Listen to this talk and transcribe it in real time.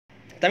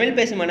தமிழ்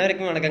பேசும்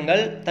அனைவருக்கும்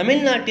வணக்கங்கள்.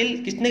 தமிழ்நாட்டில்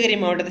கிருஷ்ணகிரி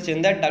மாவட்டத்தைச்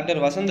சேர்ந்த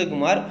டாக்டர் வசந்த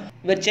குமார்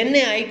இவர்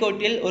சென்னை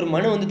ஹைகோர்ட்டில் ஒரு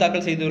மனு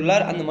தாக்கல்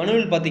செய்துள்ளார். அந்த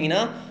மனுவில்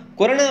பார்த்தீங்கன்னா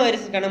கொரோனா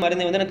வைரஸுக்கான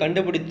மருந்தை நான்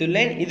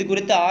கண்டுபிடித்துள்ளேன். இது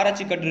குறித்த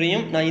ஆராய்ச்சி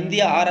கட்டுரையும் நான்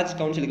இந்திய ஆராய்ச்சி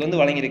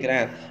கவுன்சிலுக்கு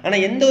வழங்கியிருக்கிறேன்.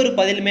 ஆனால் எந்த ஒரு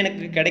பதிலுமே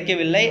எனக்கு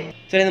கிடைக்கவில்லை.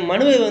 சரி, இந்த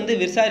மனுவை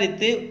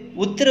விசாரித்து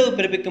உத்தரவு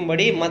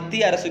பிறப்பிக்கும்படி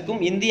மத்திய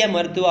அரசுக்கும் இந்திய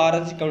மருத்துவ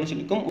ஆராய்ச்சி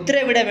கவுன்சிலுக்கும்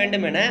உத்தரவிட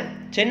வேண்டும் என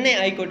சென்னை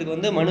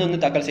ஹைகோர்ட்டுக்கு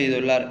மனு தாக்கல்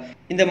செய்துள்ளார்.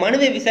 இந்த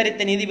மனுவை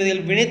விசாரித்த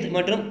நீதிபதிகள் வினீத்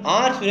மற்றும்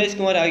சுரேஷ்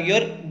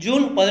ஆகியோர்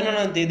ஜூன்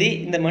 11ஆம் தேதி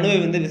இந்த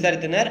மனுவை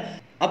விசாரித்தனர்.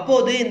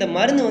 அப்போது இந்த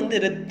மருந்து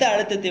இரத்த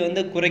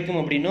அழுத்தத்தை குறைக்கும்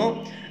அப்படின்னும்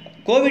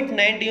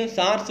கோவிட்-19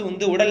 சார்ஸ்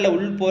உடல்ல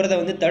உள்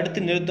போறதை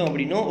தடுத்து நிறுத்தும்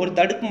அப்படின்னும் ஒரு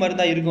தடுப்பு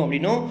மருந்தா இருக்கும்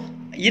அப்படின்னும்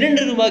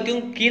 2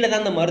 ரூபாய்க்கும் கீழே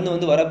தான் அந்த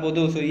மருந்து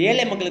வரப்போகுது. ஸோ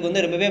ஏழை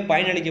மக்களுக்கு ரொம்பவே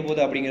பயனளிக்க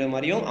போகுது அப்படிங்கிற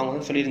மாதிரியும்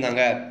அவங்க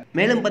சொல்லியிருந்தாங்க.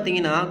 மேலும்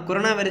பார்த்தீங்கன்னா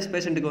கொரோனா வைரஸ்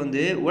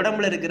பேஷண்ட்டுக்கு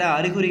உடம்புல இருக்கிற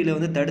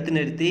அறிகுறிகளை தடுத்து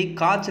நிறுத்தி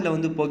காய்ச்சலை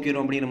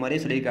போக்கிறோம் அப்படிங்கிற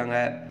மாதிரியும் சொல்லியிருக்காங்க.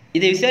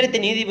 இதை விசாரித்த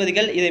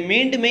நீதிபதிகள் இதை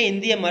மீண்டுமே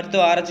இந்திய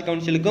மருத்துவ ஆராய்ச்சி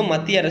கவுன்சிலுக்கும்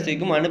மத்திய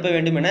அரசுக்கும் அனுப்ப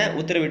வேண்டும் என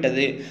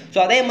உத்தரவிட்டது. ஸோ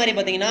அதே மாதிரி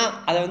பார்த்தீங்கன்னா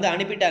அதை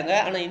அனுப்பிட்டாங்க.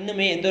 ஆனால்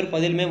இன்னுமே எந்த ஒரு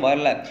பதிலுமே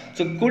வரல.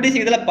 ஸோ கூடிய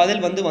சீக்கிரத்தில்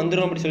பதில்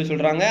வந்துடும் அப்படின்னு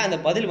சொல்றாங்க. அந்த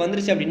பதில்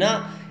வந்துருச்சு அப்படின்னா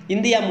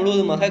இந்தியா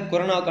முழுவதுமாக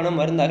கொரோனாவுக்கான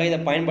மருந்தாக இதை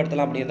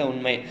பயன்படுத்தலாம் அப்படிங்கிறத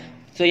உண்மை.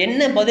 ஸோ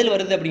என்ன பதில்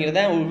வருது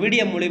அப்படிங்கிறத ஒரு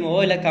வீடியோ மூலியமாவோ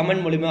இல்லை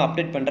கமெண்ட் மூலியமாக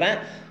அப்டேட் பண்ணுறேன்.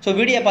 ஸோ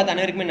வீடியோ பார்த்த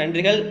அனைவருக்குமே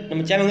நன்றிகள்.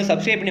 நம்ம சேனல்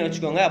சப்ஸ்கிரைப் பண்ணி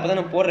வச்சுக்கோங்க. அப்போ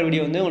தான் நான் போடுற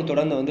வீடியோ உங்களுக்கு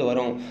தொடர்ந்து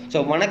வரும்.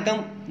 ஸோ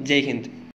வணக்கம், ஜெய்ஹிந்த்.